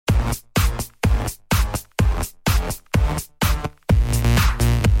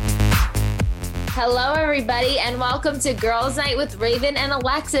Hello, everybody, and welcome to Girls Night with Raven and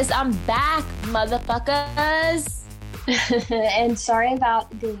Alexis. I'm back, motherfuckers. And sorry about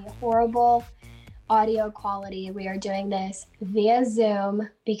the horrible audio quality. We are doing this via Zoom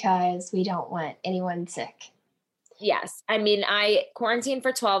because we don't want anyone sick. Yes. I mean, I quarantined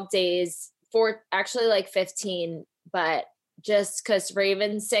for 12 days, for actually like 15, but just because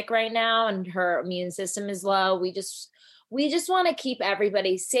Raven's sick right now and her immune system is low, we just want to keep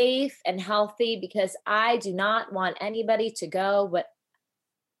everybody safe and healthy because I do not want anybody to go what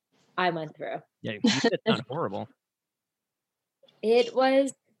I went through. Yeah, it's not horrible. It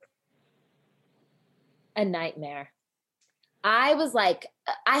was a nightmare. I was like,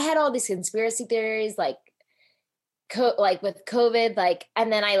 I had all these conspiracy theories, like with COVID,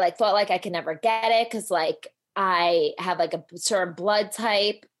 and then I thought I could never get it because I have a certain blood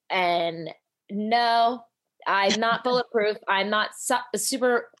type, and no, I'm not bulletproof. I'm not a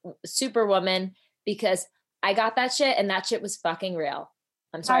superwoman because I got that shit, and that shit was fucking real.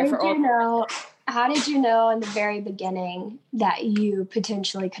 I'm sorry for all. How did you know in the very beginning that you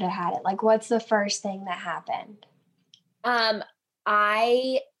potentially could have had it? What's the first thing that happened?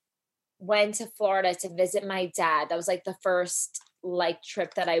 I went to Florida to visit my dad. That was the first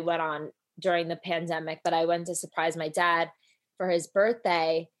trip that I went on during the pandemic, but I went to surprise my dad for his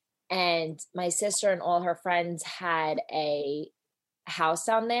birthday, and my sister and all her friends had a house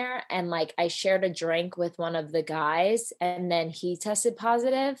down there, and I shared a drink with one of the guys, and then he tested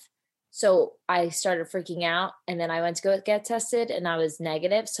positive. So I started freaking out, and then I went to go get tested and I was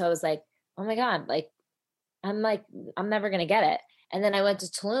negative. So I was like, oh my God, I'm never going to get it. And then I went to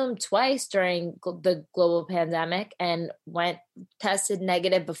Tulum twice during the global pandemic and tested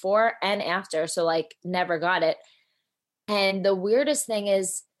negative before and after. So never got it. And the weirdest thing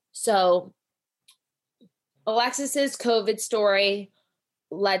is, so Alexis's COVID story,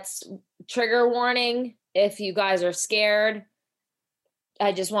 let's trigger warning. If you guys are scared,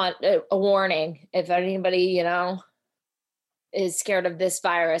 I just want a warning. If anybody, is scared of this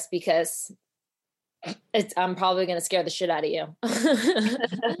virus, because I'm probably going to scare the shit out of you.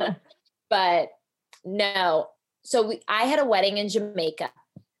 But no. So I had a wedding in Jamaica,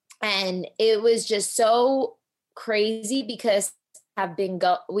 and it was just so crazy because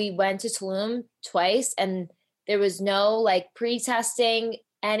we went to Tulum twice, and there was no pre-testing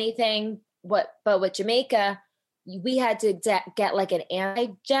anything. But with Jamaica, we had to get an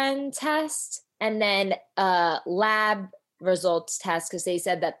antigen test and then a lab results test because they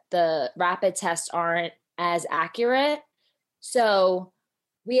said that the rapid tests aren't as accurate. So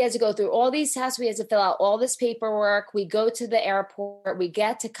we had to go through all these tests. We had to fill out all this paperwork. We go to the airport. We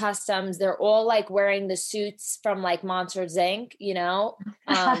get to customs. They're all wearing the suits from Monsters Inc.,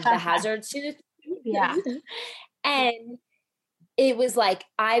 the hazard suits. Yeah. And it was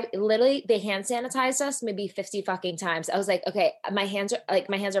they hand sanitized us maybe 50 fucking times. I was like, okay, my hands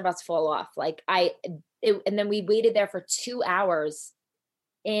are about to fall off. And then we waited there for 2 hours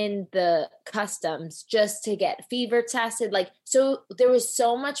in the customs just to get fever tested. So there was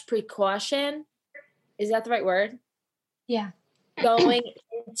so much precaution. Is that the right word? Yeah. Going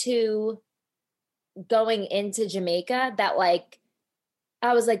into Jamaica that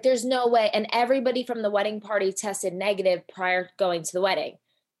I was like, there's no way. And everybody from the wedding party tested negative prior to going to the wedding.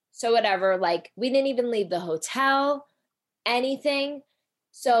 So whatever, we didn't even leave the hotel, anything.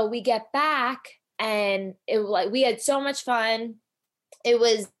 So we get back, and it we had so much fun. It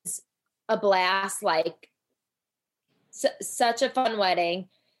was a blast, such a fun wedding.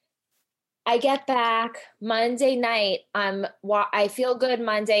 I get back Monday night. I feel good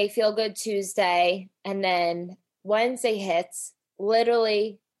Monday, feel good Tuesday. And then Wednesday hits.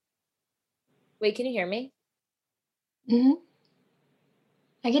 Literally, wait, can you hear me? Mm-hmm.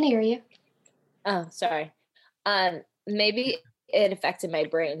 I can hear you. Oh, sorry. Maybe it affected my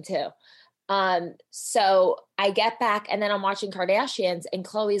brain too. So I get back, and then I'm watching Kardashians, and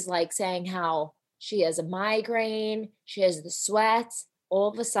Khloe's saying how she has a migraine, she has the sweats. All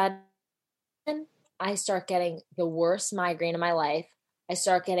of a sudden, I start getting the worst migraine of my life. I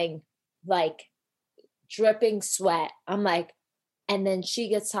start getting dripping sweat. I'm like, and then she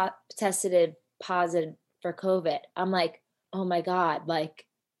gets tested positive for COVID. I'm like, oh my God,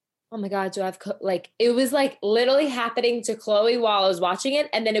 oh my God, do I have it was literally happening to Khloe while I was watching it.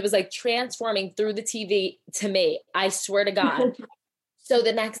 And then it was transforming through the TV to me. I swear to God. So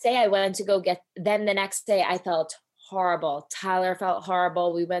the next day I went to then the next day I felt horrible. Tyler felt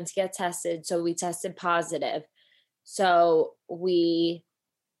horrible. We went to get tested. So we tested positive. So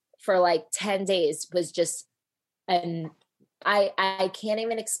for 10 days was just I can't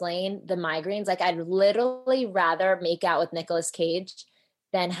even explain the migraines. I'd literally rather make out with Nicolas Cage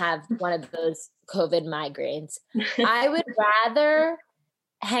than have one of those COVID migraines. I would rather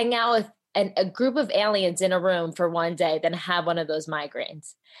hang out with a group of aliens in a room for one day than have one of those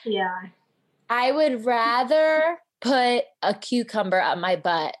migraines. Yeah. I would rather put a cucumber up my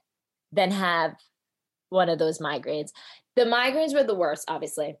butt than have one of those migraines. The migraines were the worst,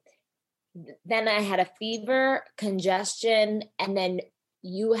 obviously. Then I had a fever, congestion, and then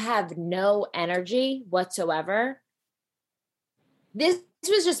you have no energy whatsoever. This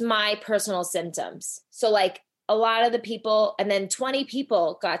was just my personal symptoms. So like a lot of the people, and then 20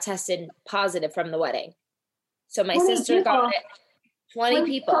 people got tested positive from the wedding. So my sister got it. 20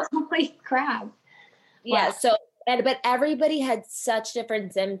 people. Holy crap. Yeah. Wow. So, but everybody had such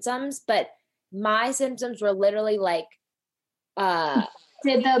different symptoms, but my symptoms were literally like,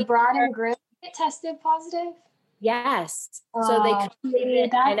 did the bride and groom get tested positive? Yes. So they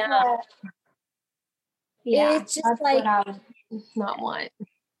completed, I know. Yeah, it's just like, what I would not want.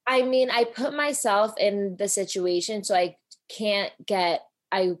 I mean, I put myself in the situation, so I couldn't get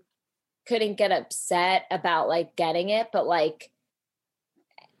upset about like getting it, but like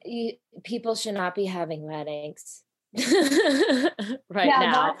people should not be having weddings right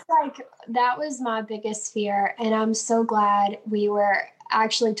now. That was my biggest fear. And I'm so glad we were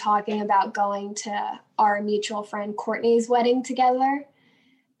actually talking about going to our mutual friend Courtney's wedding together.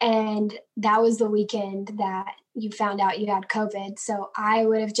 And that was the weekend that you found out you had COVID. So I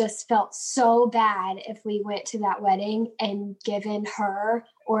would have just felt so bad if we went to that wedding and given her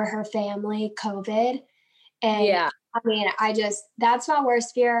or her family COVID. And yeah. I mean, that's my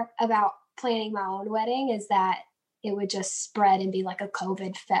worst fear about planning my own wedding, is that it would just spread and be like a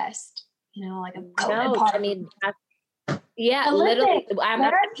COVID fest, like a COVID party. I mean, yeah, literally. There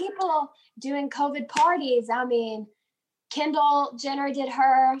are people doing COVID parties. I mean, Kendall Jenner did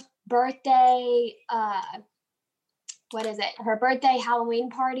her birthday, her birthday Halloween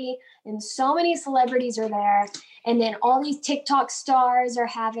party, and so many celebrities are there. And then all these TikTok stars are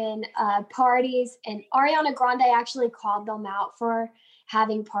having parties, and Ariana Grande actually called them out for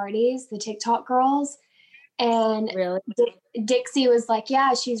having parties, the TikTok girls. And really? Dixie was like,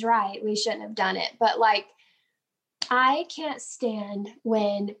 yeah, she's right. We shouldn't have done it. But like, I can't stand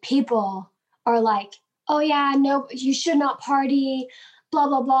when people are like, oh yeah, no, you should not party, blah,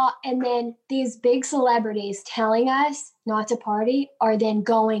 blah, blah. And then these big celebrities telling us not to party are then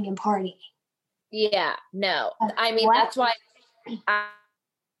going and partying. Yeah, no. I mean, that's why I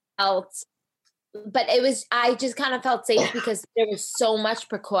felt, but I just kind of felt safe because there was so much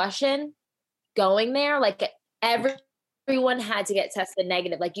precaution going there. Like everyone had to get tested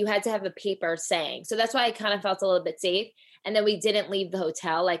negative. Like you had to have a paper saying. So that's why I kind of felt a little bit safe. And then we didn't leave the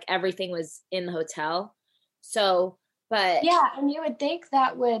hotel. Like everything was in the hotel. So, but yeah, and you would think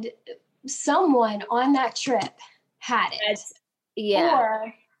that someone on that trip had it. Yeah.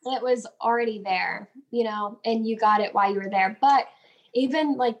 Or it was already there, and you got it while you were there. But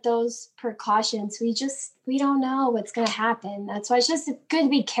even like those precautions, we don't know what's going to happen. That's why it's just good to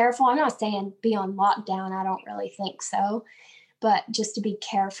be careful. I'm not saying be on lockdown. I don't really think so, but just to be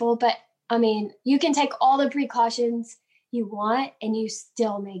careful. But I mean, you can take all the precautions you want and you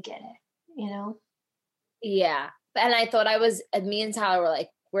still may get it, Yeah. And I thought me and Tyler were like,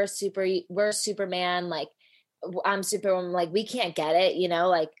 we're Superman. Like I'm Superwoman. Like we can't get it,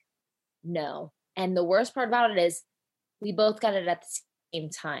 like, no. And the worst part about it is we both got it at the same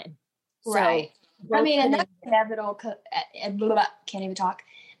time. Right. So I mean, and that's inevitable. Can't even talk.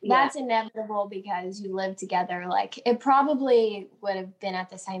 That's inevitable because you live together. Like it probably would have been at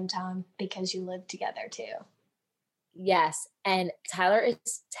the same time because you lived together too. Yes. And Tyler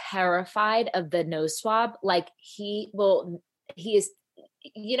is terrified of the nose swab. Like he is,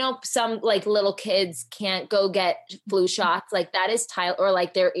 some like little kids can't go get flu shots. Like that is Tyler, or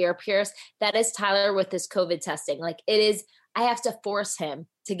like their ear pierced. That is Tyler with this COVID testing. Like it is, I have to force him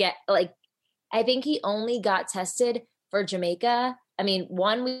to get, like, I think he only got tested for Jamaica. I mean,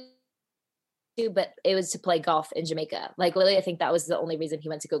 but it was to play golf in Jamaica. Like literally, I think that was the only reason he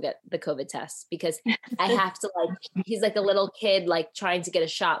went to go get the COVID test, because I have to he's like a little kid, like trying to get a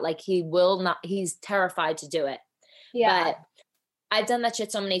shot. Like he's terrified to do it. Yeah. But I've done that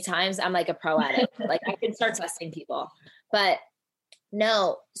shit so many times. I'm like a pro at it. Like I can start testing people, but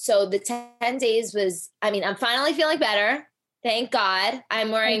no. So the 10 days I'm finally feeling better. Thank God.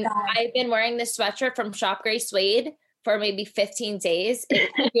 I've been wearing this sweatshirt from Shop Gray Suede for maybe 15 days.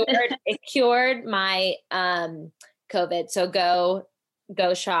 It cured my COVID. So go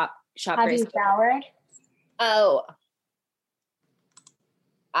shop. Have you showered? Oh,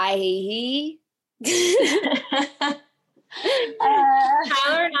 Tyler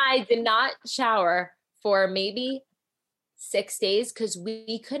and I did not shower for maybe 6 days because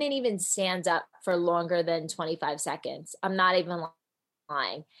we couldn't even stand up for longer than 25 seconds. I'm not even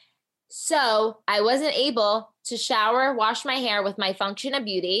lying. So I wasn't able to shower, wash my hair with my Function of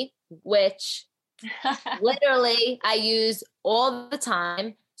Beauty, which literally I use all the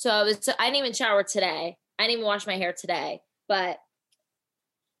time. So I didn't even shower today. I didn't even wash my hair today, but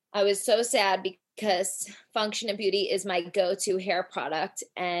I was so sad because Function of Beauty is my go-to hair product.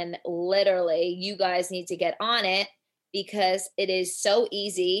 And literally you guys need to get on it because it is so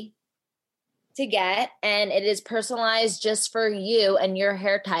easy to get and it is personalized just for you and your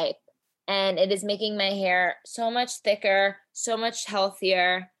hair type. And it is making my hair so much thicker, so much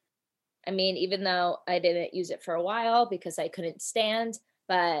healthier. I mean, even though I didn't use it for a while because I couldn't stand,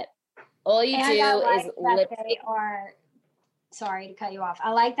 but all you do is they are, sorry to cut you off.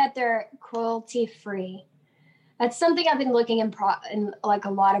 I like that they're cruelty free. That's something I've been looking in like a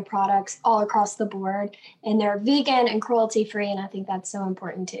lot of products all across the board, and they're vegan and cruelty free. And I think that's so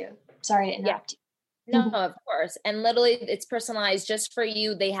important too. Sorry to interrupt you. No, of course. And literally it's personalized just for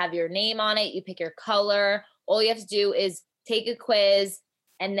you. They have your name on it. You pick your color. All you have to do is take a quiz.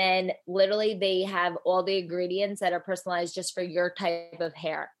 And then literally they have all the ingredients that are personalized just for your type of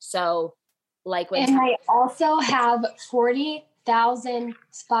hair. So like I also have 40,000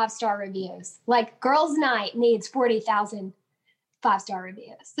 5-star reviews. Like Girls Night needs 40,000 5-star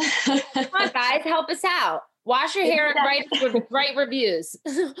reviews. Come on, guys, help us out. Wash your hair and write reviews.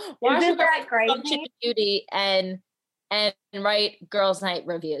 Wash your hair, Function Beauty, and write Girls Night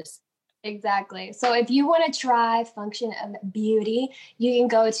reviews. Exactly. So if you want to try Function of Beauty, you can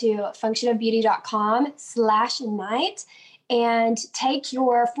go to functionofbeauty.com/night and take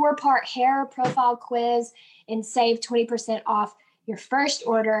your 4-part hair profile quiz and save 20% off your first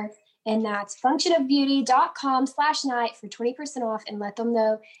order. And that's functionofbeauty.com/night for 20% off, and let them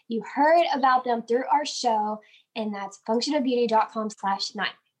know you heard about them through our show. And that's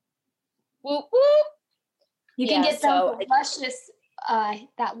functionofbeauty.com/night. Whoop, whoop. You can get them luscious,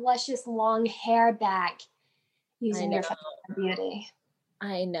 that luscious long hair back using your Function of Beauty.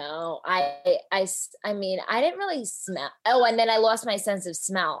 I know. I mean, I didn't really smell. Oh, and then I lost my sense of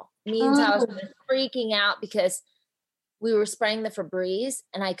smell. Me and Tyler was freaking out because we were spraying the Febreze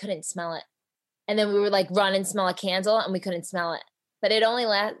and I couldn't smell it. And then we were like run and smell a candle and we couldn't smell it. But that only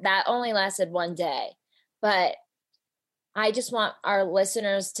lasted one day. But I just want our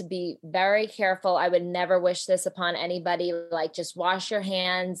listeners to be very careful. I would never wish this upon anybody. Like, just wash your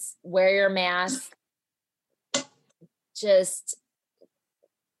hands, wear your mask. Just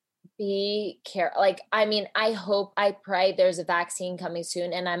be careful. Like, I mean, I pray there's a vaccine coming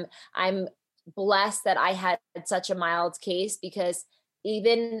soon. And I'm blessed that I had such a mild case, because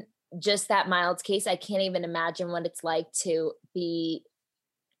even just that mild case, I can't even imagine what it's like to be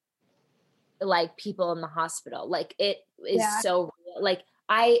like people in the hospital. Like, it is so real. Like,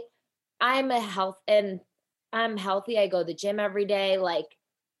 I'm healthy. I go to the gym every day. Like,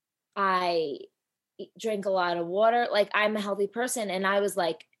 I drink a lot of water. Like, I'm a healthy person. And I was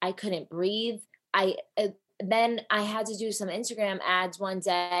like, I couldn't breathe. Then I had to do some Instagram ads one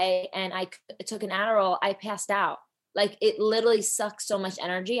day and I took an Adderall. I passed out. Like, it literally sucks so much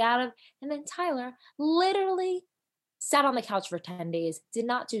energy out of. And then Tyler literally sat on the couch for 10 days, did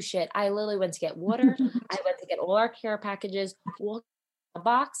not do shit. I literally went to get water. I went to get all our care packages. Walked a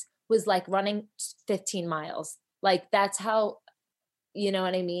box, was like running 15 miles. Like, that's how, you know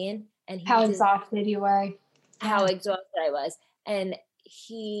what I mean? And how exhausted you were. How exhausted I was. And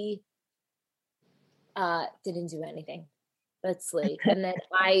he didn't do anything but sleep. And then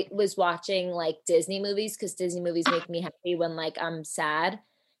I was watching like Disney movies, because Disney movies make me happy when like I'm sad.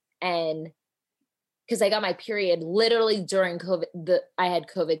 And because I got my period literally during COVID. I had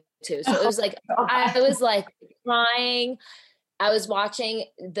COVID too. So it was like, I was like crying. I was watching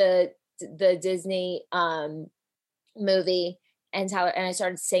the Disney movie, and Tyler and I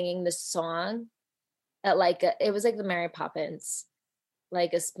started singing the song at like it was like the Mary Poppins,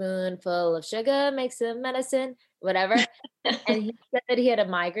 like a spoonful of sugar makes a medicine, whatever. And he said that he had a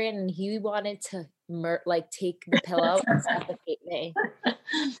migraine and he wanted to take the pillow and suffocate me. And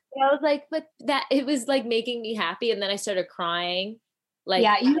I was like, but that it was like making me happy. And then I started crying. Like,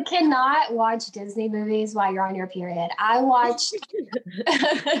 yeah, you cannot watch Disney movies while you're on your period. I watched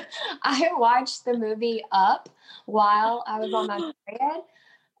the movie Up while I was on my period.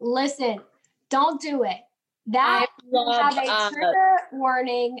 Listen, don't do it. That have a trigger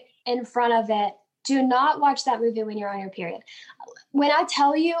warning in front of it. Do not watch that movie when you're on your period. When I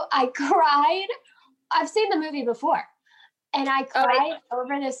tell you I cried, I've seen the movie before, and I cried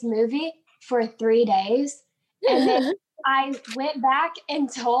over this movie for 3 days. And then I went back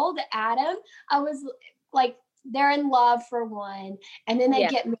and told Adam, I was like they're in love for one, and then they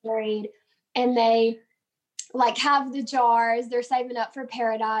get married, and they like have the jars, they're saving up for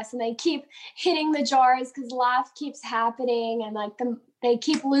paradise, and they keep hitting the jars because life keeps happening, and like they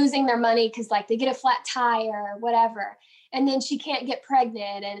keep losing their money because like they get a flat tire or whatever, and then she can't get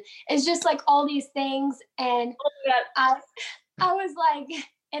pregnant, and it's just like all these things. And I was like,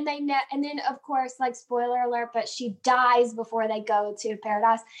 and then of course, like spoiler alert, but she dies before they go to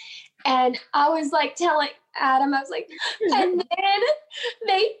paradise. And I was like telling Adam, I was like, and then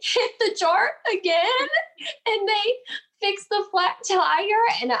they hit the jar again, and they fixed the flat tire,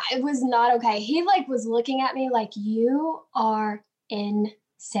 and it was not okay. He like was looking at me like, you are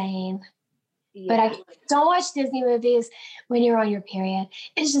insane. Yeah. But I don't watch Disney movies when you're on your period.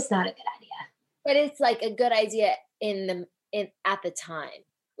 It's just not a good idea. But it's like a good idea at the time.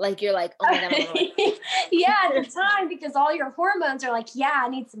 Like you're like, oh my God. Yeah, at the time, because all your hormones are like, yeah, I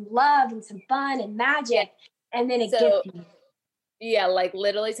need some love and some fun and magic. Yeah. And then it gets you. Yeah, like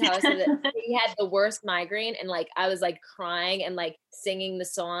literally Tyler said that he had the worst migraine, and like I was like crying and like singing the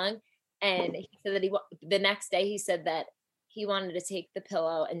song. And he said that the next day he said that he wanted to take the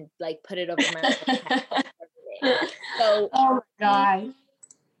pillow and like put it over my head. So oh my God.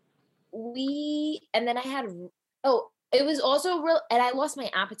 And then I had it was also real, and I lost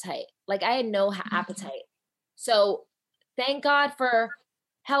my appetite. Like I had no appetite. So thank God for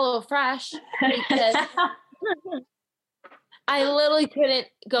HelloFresh, because I literally couldn't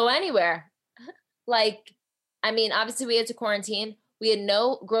go anywhere. Like, I mean, obviously we had to quarantine. We had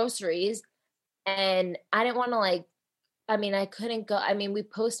no groceries, and I didn't want to I couldn't go. I mean, we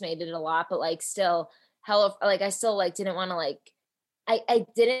Postmated a lot, but like still I still like didn't want to I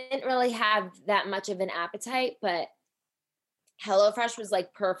didn't really have that much of an appetite, but HelloFresh was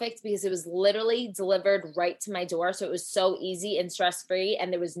like perfect because it was literally delivered right to my door. So it was so easy and stress-free,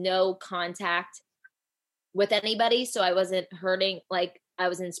 and there was no contact with anybody. So I wasn't hurting, like I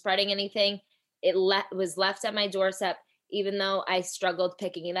wasn't spreading anything. It was left at my doorstep, even though I struggled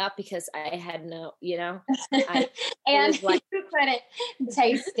picking it up because I had no, and you couldn't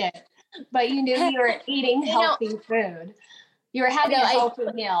taste it, but you knew you were eating healthy food. You were having a healthy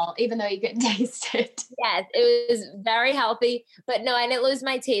meal, even though you couldn't taste it. Yes, it was very healthy. But no, I didn't lose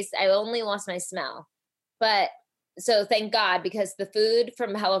my taste. I only lost my smell. But so thank God, because the food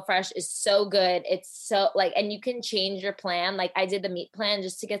from HelloFresh is so good. It's so and you can change your plan. Like I did the meat plan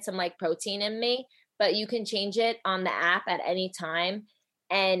just to get some like protein in me, but you can change it on the app at any time.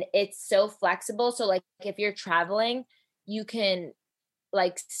 And it's so flexible. So like if you're traveling, you can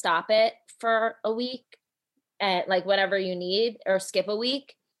like stop it for a week and like whatever you need, or skip a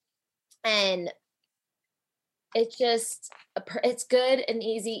week. And it's just, it's good and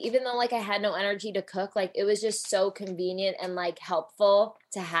easy, even though like I had no energy to cook. Like it was just so convenient and like helpful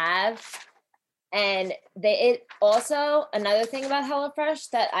to have. And it also, another thing about HelloFresh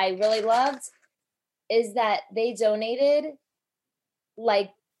that I really loved is that they donated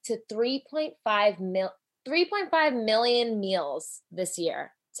like to 3.5 million meals this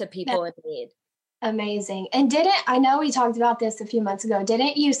year to people in need. Amazing. And I know we talked about this a few months ago,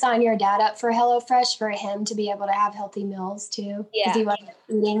 didn't you sign your dad up for HelloFresh for him to be able to have healthy meals too? Yeah. Because he wasn't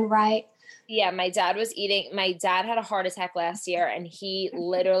eating right? Yeah, my dad had a heart attack last year, and he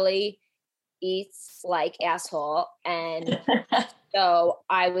literally eats like asshole. And so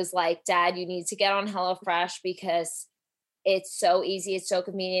I was like, Dad, you need to get on HelloFresh because it's so easy, it's so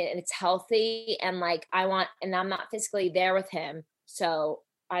convenient, and it's healthy. And like and I'm not physically there with him. So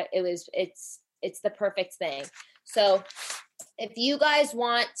it's the perfect thing. So if you guys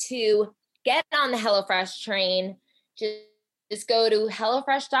want to get on the HelloFresh train, just go to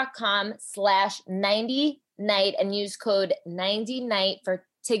HelloFresh.com/90night and use code 90night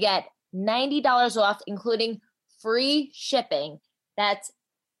to get $90 off, including free shipping. That's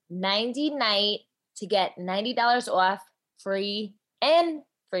 90night to get $90 off, free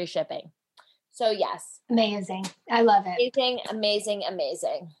shipping. So yes. Amazing. I love it. Amazing.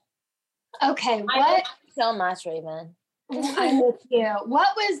 Okay. I love you so much, Raven. I miss you. What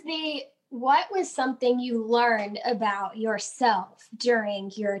was something you learned about yourself during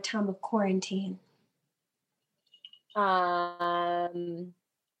your time of quarantine? That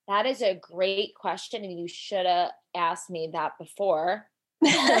is a great question, and you should have asked me that before.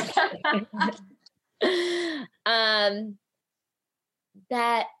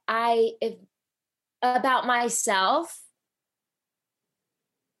 About myself,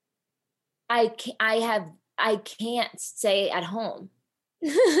 I can't stay at home.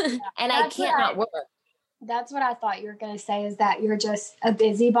 And I can't not work. That's what I thought you were going to say, is that you're just a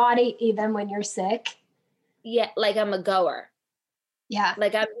busybody even when you're sick. Yeah, like I'm a goer. Yeah.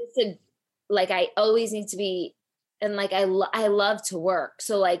 Like I'm just like I always need to be, and like I love to work.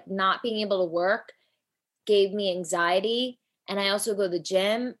 So like not being able to work gave me anxiety. And I also go to the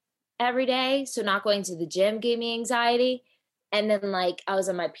gym every day. So not going to the gym gave me anxiety. And then like I was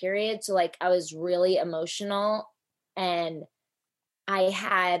on my period. So like I was really emotional, and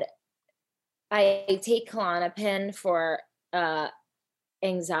I take Klonopin for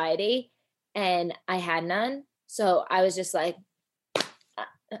anxiety, and I had none. So I was just like,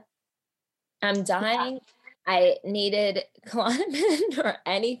 I'm dying. I needed Klonopin or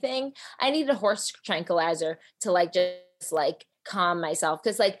anything. I needed a horse tranquilizer to like just like calm myself.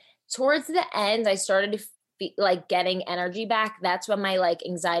 Cause like towards the end, I started to feel like getting energy back. That's when my like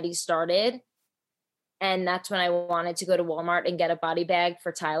anxiety started. And that's when I wanted to go to Walmart and get a body bag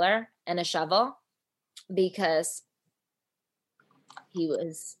for Tyler and a shovel, because he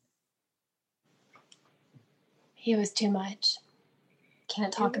was too much.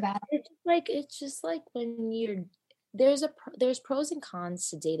 Can't talk about it. It's just like when there's pros and cons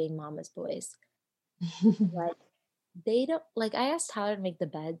to dating mama's boys. Like they don't, like I asked Tyler to make the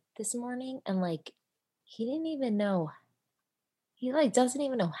bed this morning, and like he didn't even know. He like doesn't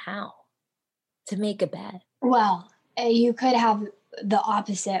even know how to make a bed. Well, you could have the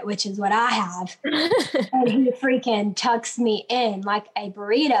opposite, which is what I have. And he freaking tucks me in like a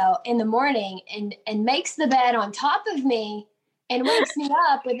burrito in the morning and makes the bed on top of me and wakes me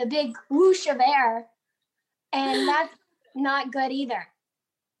up with a big whoosh of air. And that's not good either.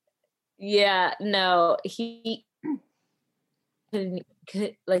 Yeah, no, he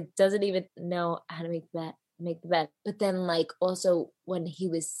doesn't even know how to make the bed. But then like also when he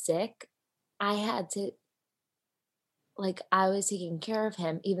was sick, I had to, like, I was taking care of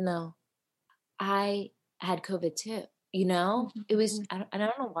him, even though I had COVID too, you know? It was, I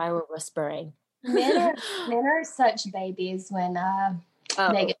don't know why we're whispering. Men are such babies when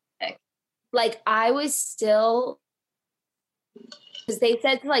they get sick. Like I was still, because they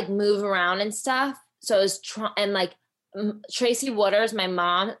said to like move around and stuff. So I was and like Tracy Waters, my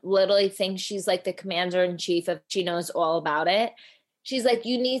mom, literally thinks she's like the commander in chief of, she knows all about it. She's like,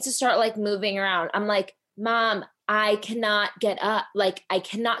 you need to start like moving around. I'm like, Mom, I cannot get up. Like I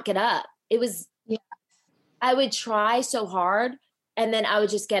cannot get up. It was, I would try so hard and then I would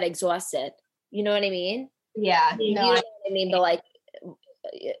just get exhausted. You know what I mean? Yeah. You know what I mean? But like,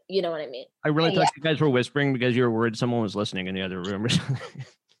 you know what I mean? I really thought you guys were whispering because you were worried someone was listening in the other room or something.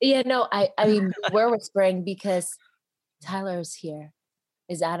 Yeah, no, I mean, we're whispering because Tyler's here.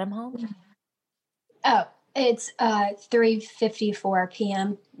 Is Adam home? Oh, it's 3:54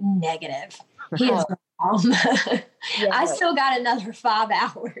 p.m. negative. He is home. I still got another 5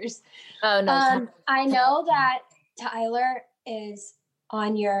 hours. Oh no. I know that Tyler is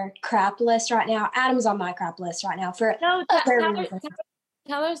on your crap list right now. Adam's on my crap list right now for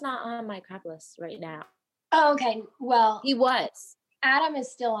Tyler's not on my crap list right now. Oh, okay. Well, he was. Adam is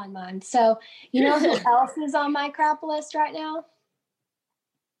still on mine. So you know who else is on my crap list right now?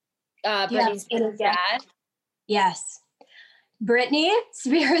 Britney Spears' dad. Yes. Britney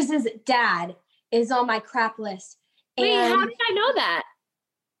Spears' dad is on my crap list. Wait, how did I know that?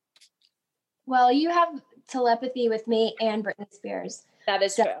 Well, you have telepathy with me and Britney Spears. That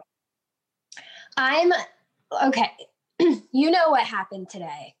is true. I'm okay. You know what happened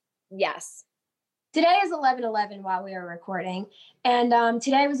today? Yes. Today is 11/11 while we are recording, and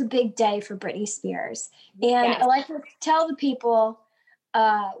today was a big day for Britney Spears. And I'd like to tell the people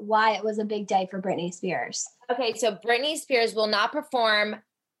why it was a big day for Britney Spears. Okay, so Britney Spears will not perform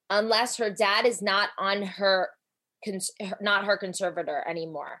unless her dad is not on not her conservator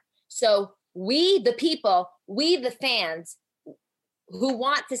anymore. So we, the people, we, the fans who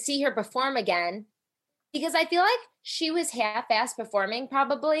want to see her perform again, because I feel like she was half-assed performing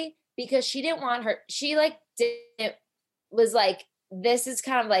probably because she didn't want her, she like didn't, was like, this is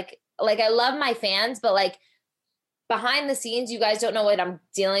kind of like I love my fans, but like behind the scenes, you guys don't know what I'm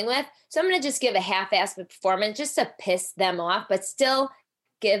dealing with. So I'm going to just give a half-assed performance just to piss them off, but still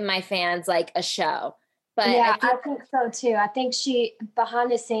give my fans like a show. But yeah, I think so too. I think she,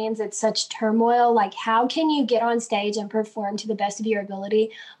 behind the scenes, it's such turmoil. Like, how can you get on stage and perform to the best of your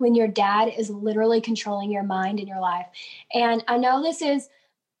ability when your dad is literally controlling your mind and your life? And I know this is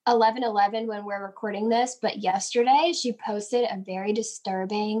 11/11 when we're recording this, but yesterday she posted a very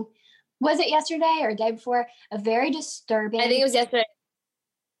disturbing, was it yesterday or day before? A very disturbing. I think it was yesterday.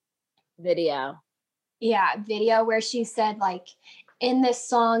 Video. Yeah, video where she said like, in this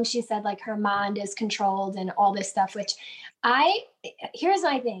song, she said like her mind is controlled and all this stuff, which here's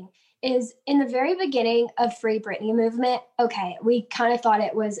my thing is in the very beginning of Free Britney movement, okay, we kind of thought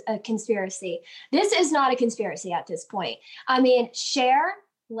it was a conspiracy. This is not a conspiracy at this point. I mean, Cher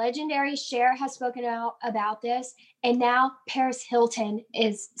legendary Cher has spoken out about this, and now Paris Hilton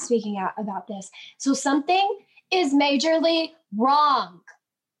is speaking out about this. So something is majorly wrong.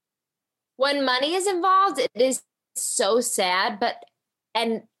 When money is involved, it is so sad,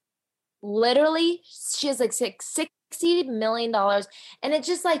 and literally she has like $60 million, and it's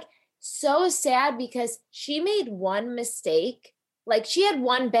just like so sad because she made one mistake. Like she had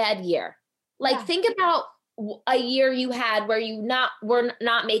one bad year. Like think about a year you had where you were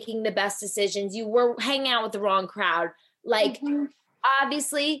not making the best decisions. You were hanging out with the wrong crowd. Like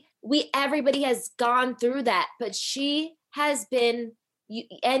obviously everybody has gone through that, but she has been,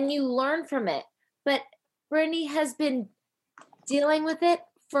 and you learn from it. But Britney has been dealing with it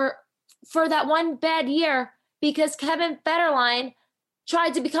for that one bad year because Kevin Federline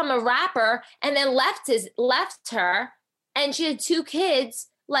tried to become a rapper and then left her, and she had 2 kids.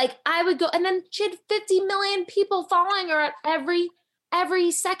 Like I would go, and then she had 50 million people following her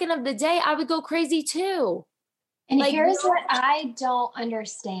every second of the day. I would go crazy too. And like, here's what I don't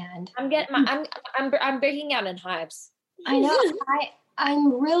understand. I'm breaking out in hives. I know.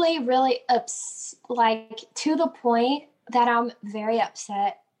 I'm really, really like to the point that I'm very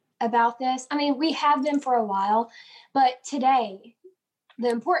upset about this. I mean, we have been for a while, but today, the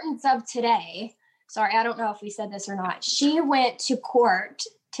importance of today, sorry, I don't know if we said this or not. She went to court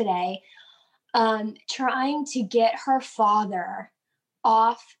today trying to get her father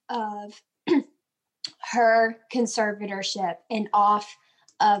off of her conservatorship and off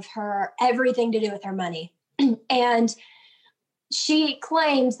of her everything to do with her money. And she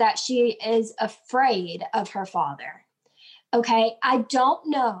claims that she is afraid of her father. Okay, I don't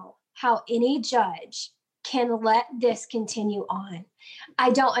know how any judge can let this continue on. I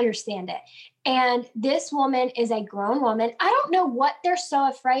don't understand it. And this woman is a grown woman. I don't know what they're so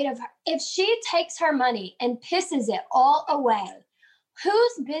afraid of her. If she takes her money and pisses it all away,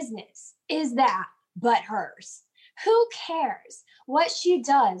 whose business is that but hers? Who cares what she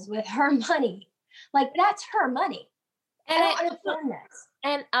does with her money? Like, that's her money. And I don't understand this.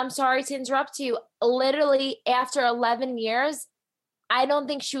 And I'm sorry to interrupt you. Literally, after 11 years, I don't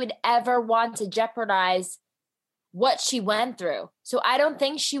think she would ever want to jeopardize what she went through. So I don't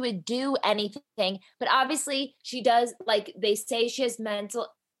think she would do anything. But obviously, she does, like they say she has mental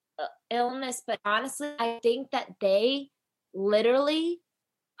illness. But honestly, I think that they literally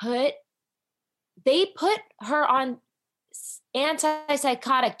put her on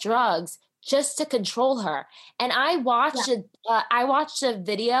antipsychotic drugs just to control her. And I watched a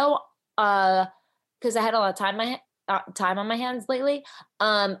video because I had a lot of time on my hands lately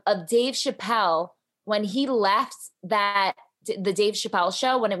of Dave Chappelle when he left the Dave Chappelle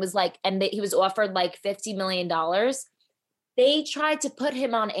show, when it was like, and he was offered like $50 million. They tried to put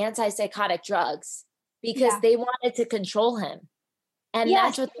him on antipsychotic drugs because they wanted to control him. And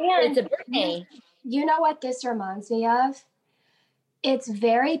that's what they did to Britney. You know what this reminds me of? It's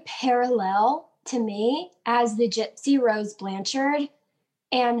very parallel to me as the Gypsy Rose Blanchard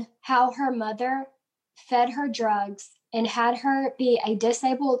and how her mother fed her drugs and had her be a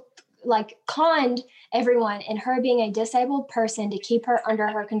disabled, like conned everyone and her being a disabled person to keep her under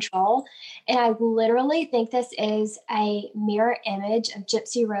her control. And I literally think this is a mirror image of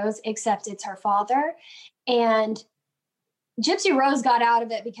Gypsy Rose, except it's her father. And Gypsy Rose got out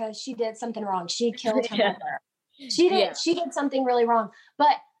of it because she did something wrong. She killed her mother. She did something really wrong.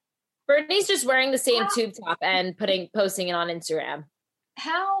 But Britney's just wearing the same tube top and posting it on Instagram.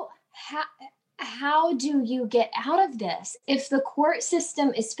 How do you get out of this? If the court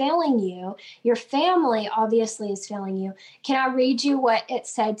system is failing you, your family obviously is failing you. Can I read you what it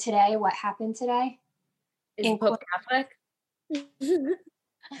said today, what happened today? Is the Pope Catholic?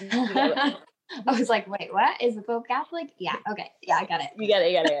 I was like, wait, what? Is the Pope Catholic? Yeah, okay. Yeah, I got it. You got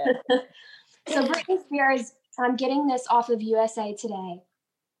it. So Britney Spears, I'm getting this off of USA Today.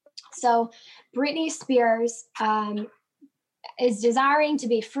 So Britney Spears is desiring to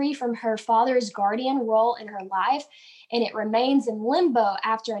be free from her father's guardian role in her life, and it remains in limbo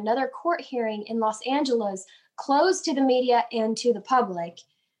after another court hearing in Los Angeles, closed to the media and to the public,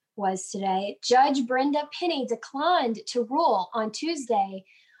 was today. Judge Brenda Penny declined to rule on Tuesday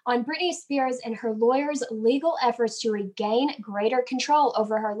on Britney Spears and her lawyers' legal efforts to regain greater control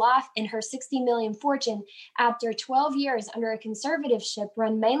over her life and her $60 million fortune after 12 years under a conservatorship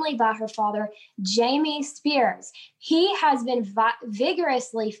run mainly by her father, Jamie Spears. He has been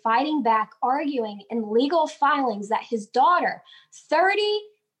vigorously fighting back, arguing in legal filings that his daughter,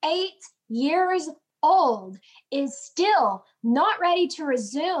 38 years old is still not ready to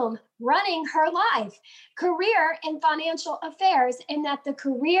resume running her life, career, and financial affairs, and that the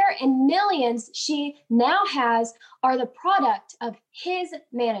career and millions she now has are the product of his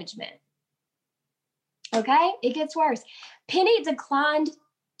management. Okay, it gets worse. Penny declined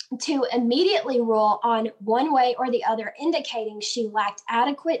to immediately rule on one way or the other, indicating she lacked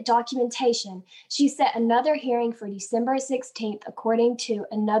adequate documentation. She set another hearing for December 16th, according to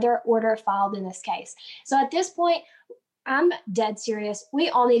another order filed in this case. So at this point, I'm dead serious. We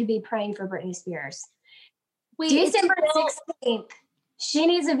all need to be praying for Britney Spears. December 16th, she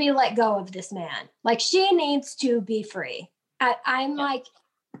needs to be let go of this man. Like, she needs to be free. I'm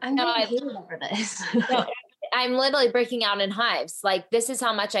getting heated over this. No, I'm literally breaking out in hives. Like, this is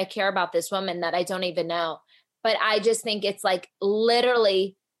how much I care about this woman that I don't even know. But I just think it's like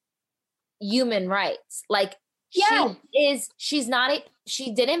literally human rights. Like, she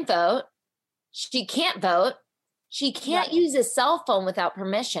didn't vote. She can't vote. She can't use a cell phone without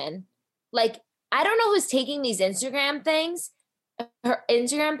permission. Like, I don't know who's taking these Instagram things, her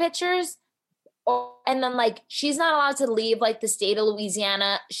Instagram pictures. And then, like, she's not allowed to leave, like, the state of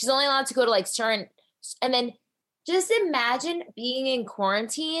Louisiana. She's only allowed to go to, like, certain, and then just imagine being in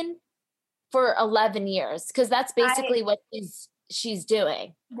quarantine for 11 years, because that's basically what she's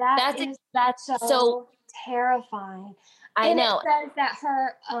doing. That's so terrifying. I know. It says that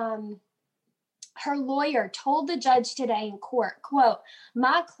her lawyer told the judge today in court, quote,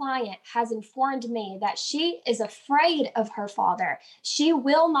 "My client has informed me that she is afraid of her father. She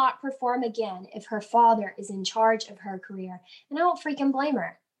will not perform again if her father is in charge of her career." And I don't freaking blame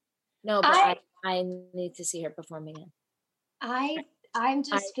her. No, but I need to see her perform again. I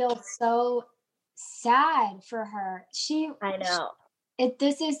just feel so sad for her. I know.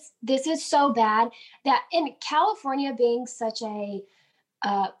 This is so bad that in California being such a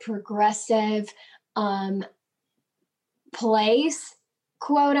progressive place,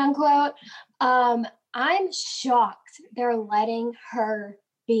 quote unquote, I'm shocked they're letting her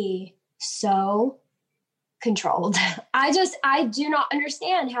be so controlled. I do not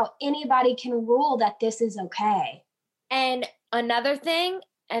understand how anybody can rule that this is okay. And another thing,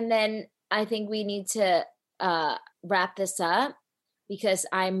 and then I think we need to wrap this up because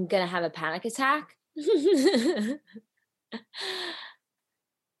I'm going to have a panic attack.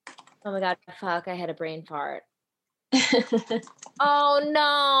 Oh my God, fuck, I had a brain fart. Oh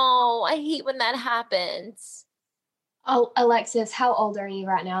no, I hate when that happens. Oh, Alexis, how old are you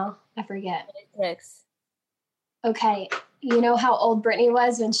right now? I forget. 26. Okay, you know how old Britney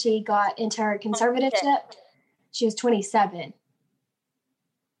was when she got into her conservatorship? She was 27.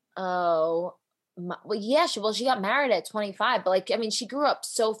 Oh, well, yeah, she got married at 25, but like, I mean, she grew up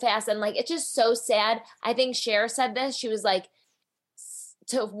so fast, and like, it's just so sad. I think Cher said this. She was like,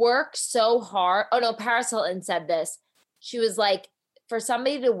 to work so hard. Oh no, Paris Hilton said this. She was like, for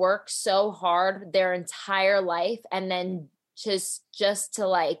somebody to work so hard their entire life and then just to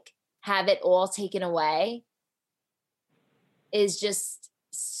like have it all taken away is just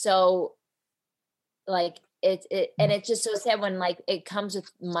so like and it's just so sad when like it comes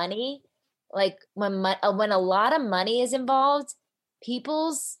with money. Like when a lot of money is involved,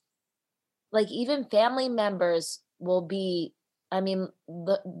 people's like even family members will be. I mean,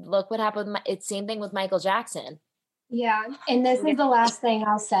 look what happened. It's same thing with Michael Jackson. Yeah, and this is the last thing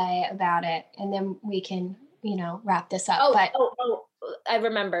I'll say about it, and then we can, wrap this up. I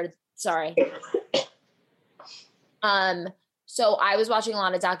remembered. Sorry. So I was watching a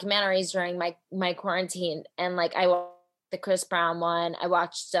lot of documentaries during my quarantine, and like I watched the Chris Brown one. I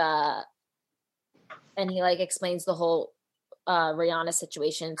watched, and he like explains the whole Rihanna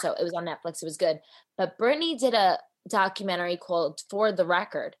situation. So it was on Netflix. It was good. But Britney did a documentary called For the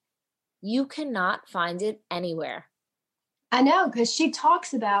Record. You cannot find it anywhere. I know, because she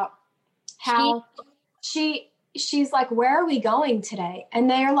talks about how she's like, "Where are we going today?" And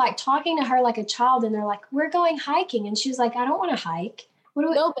they're like talking to her like a child, and they're like, "We're going hiking," and she's like, "I don't want to hike. Why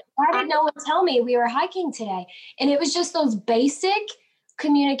did no one tell me we were hiking today?" And it was just those basic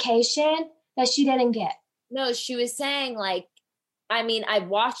communication that she didn't get. No, she was saying like, I mean, I've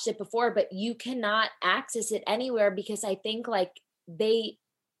watched it before, but you cannot access it anywhere because I think like they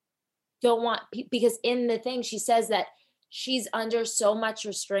don't want, because in the thing she says that she's under so much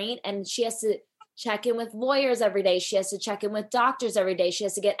restraint and she has to check in with lawyers every day. She has to check in with doctors every day. She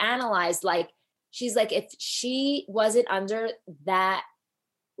has to get analyzed. Like, she's like, if she wasn't under that,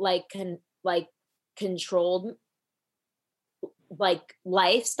 controlled, like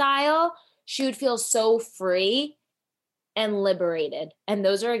lifestyle, she would feel so free. and liberated. And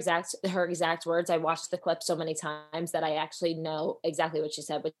those are her exact words. I watched the clip so many times that I actually know exactly what she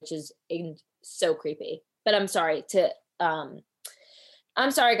said, which is so creepy. But I'm sorry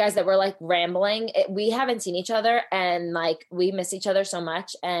guys that we're like rambling. We haven't seen each other and like we miss each other so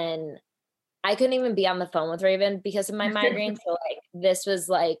much. And I couldn't even be on the phone with Raven because of my migraine. So like this was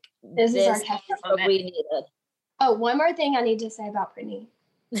like this is our what we needed. Oh, one more thing I need to say about Brittany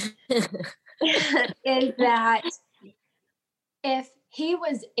is that if he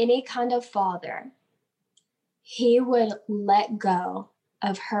was any kind of father, he would let go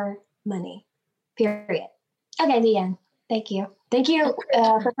of her money. Period. Okay, the end. Thank you. Thank you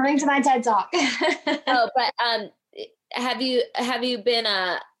for coming to my TED Talk. Oh, but have you been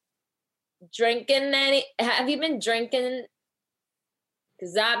drinking any? Have you been drinking?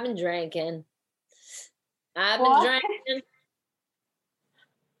 Because I've been drinking. Drinking.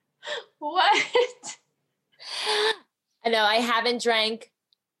 What? I know I haven't drank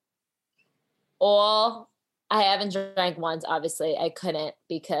once, obviously. I couldn't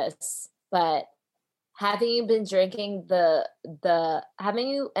but haven't you been drinking haven't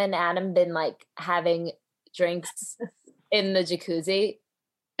you and Adam been like having drinks in the jacuzzi?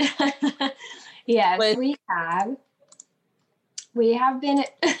 Yes, we have. We have been.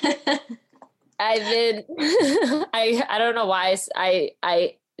 I've been, I don't know why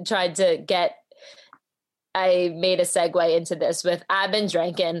I tried to I made a segue into this with I've been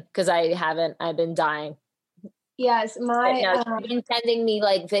drinking because I've been dying. Yes, you've been sending me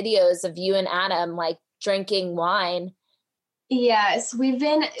like videos of you and Adam like drinking wine. Yes, we've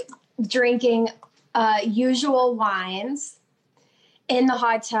been drinking usual wines in the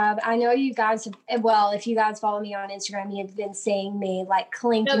hot tub. I know you guys have, well, if you guys follow me on Instagram, you've been seeing me like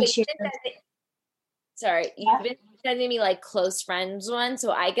clinking cheers. Sorry, you've been sending me like close friends one,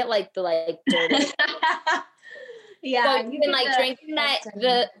 so I get like the like dirty. Yeah, so you've been like drinking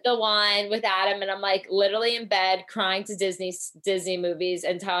the wine with Adam, and I'm like literally in bed crying to Disney movies,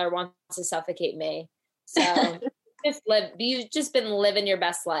 and Tyler wants to suffocate me. So you've just been living your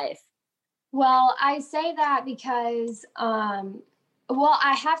best life. Well, I say that because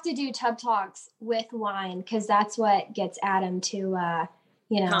I have to do tub talks with wine because that's what gets Adam to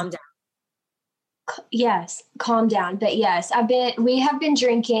calm down. Yes, calm down. But yes, we have been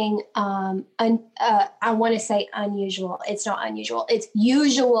drinking, I want to say unusual. It's not unusual. It's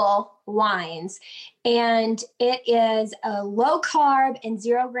usual wines. And it is a low carb and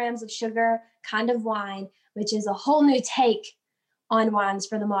 0 grams of sugar kind of wine, which is a whole new take on wines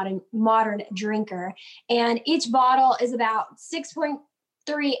for the modern drinker. And each bottle is about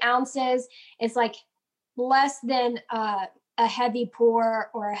 6.3 ounces. It's like less than, a heavy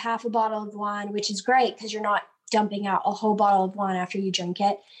pour or a half a bottle of wine, which is great because you're not dumping out a whole bottle of wine after you drink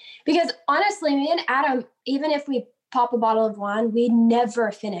it. Because honestly, me and Adam, even if we pop a bottle of wine, we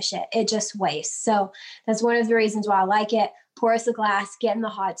never finish it. It just wastes. So that's one of the reasons why I like it. Pour us a glass, get in the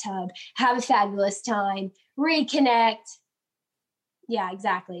hot tub, have a fabulous time, reconnect. Yeah,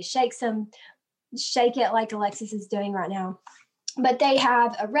 exactly. Shake it like Alexis is doing right now. But they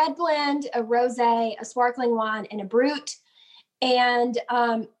have a red blend, a rosé, a sparkling wine, and a brut. And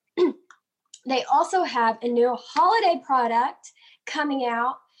they also have a new holiday product coming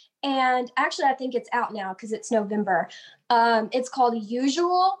out. And actually, I think it's out now because it's November. It's called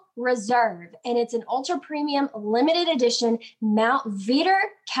Usual Reserve, and it's an ultra premium limited edition Mount Veeder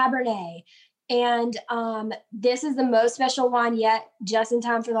Cabernet. And this is the most special wine yet, just in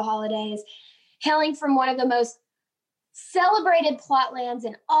time for the holidays. Hailing from one of the most celebrated plot lands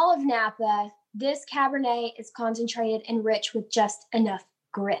in all of Napa, this Cabernet is concentrated and rich with just enough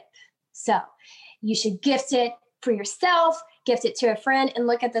grip. So you should gift it for yourself, gift it to a friend, and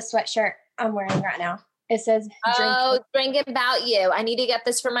look at the sweatshirt I'm wearing right now. It says, drink about you. I need to get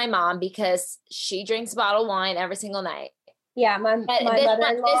this for my mom because she drinks bottled wine every single night. Yeah, my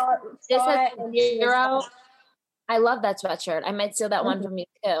mother-in-law. This has 0. I love that sweatshirt. I might steal that one from you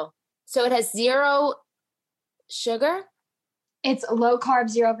too. So it has 0 sugar? It's low carb,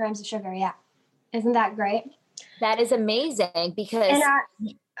 0 grams of sugar. Yeah. Isn't that great? That is amazing because. And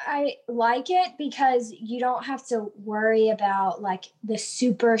I like it because you don't have to worry about like the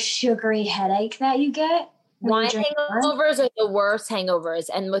super sugary headache that you get. Wine hangovers are the worst hangovers.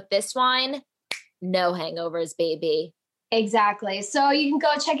 And with this wine, no hangovers, baby. Exactly. So you can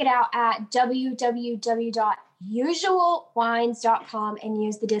go check it out at www.usualwines.com and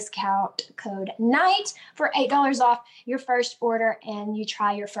use the discount code NIGHT for $8 off your first order, and you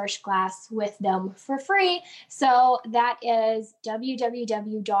try your first glass with them for free. So that is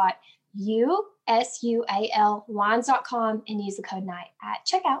www.usualwines.com and use the code NIGHT at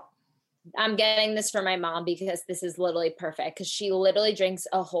checkout. I'm getting this for my mom because this is literally perfect. Because she literally drinks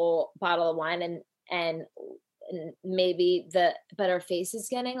a whole bottle of wine and maybe but her face is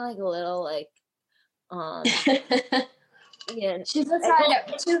getting like a little like, yeah. She's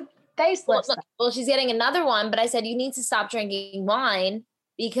decided to faceless. Well, she's getting another one, but I said you need to stop drinking wine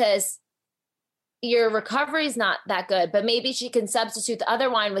because your recovery is not that good. But maybe she can substitute the other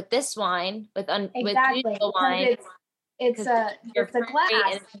wine with this wine with usual wine. It's a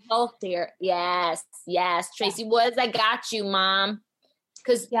glass. And healthier. Yes. Tracy Woods, I got you, Mom.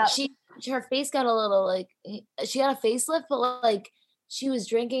 Because her face got a little like, she had a facelift, but like she was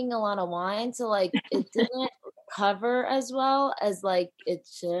drinking a lot of wine, so like it didn't cover as well as like it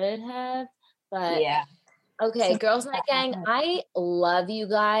should have. But yeah. Okay, Girls Night Gang, I love you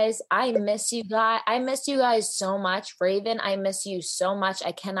guys. I miss you guys. I miss you guys so much. Raven, I miss you so much.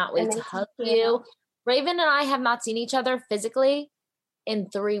 I cannot wait to hug you. Raven and I have not seen each other physically in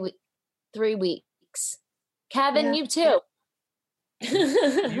 3 weeks. Kevin, you too.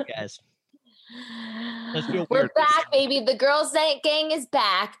 You guys. We're back, baby. The Girls Night Gang is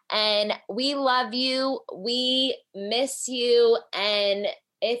back, and we love you. We miss you. And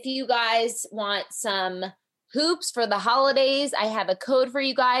if you guys want some hoops for the holidays, I have a code for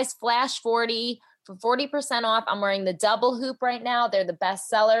you guys, Flash40 for 40% off. I'm wearing the double hoop right now. They're the best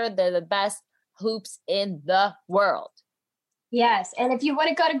seller. They're the best hoops in the world. Yes. And if you want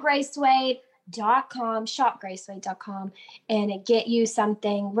to go to gracewade.com, shopgracewade.com, and get you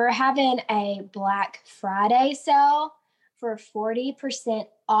something, we're having a Black Friday sale for 40%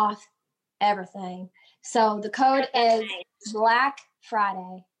 off everything. So the code is Black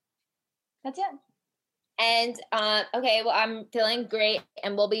Friday. That's it. And okay, well, I'm feeling great,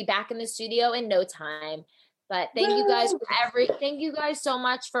 and we'll be back in the studio in no time. But thank you guys thank you guys so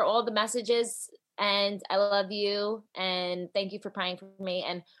much for all the messages, and I love you, and thank you for praying for me,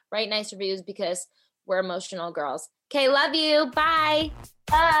 and write nice reviews because we're emotional girls. Okay, love you. Bye.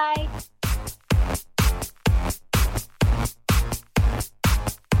 Bye.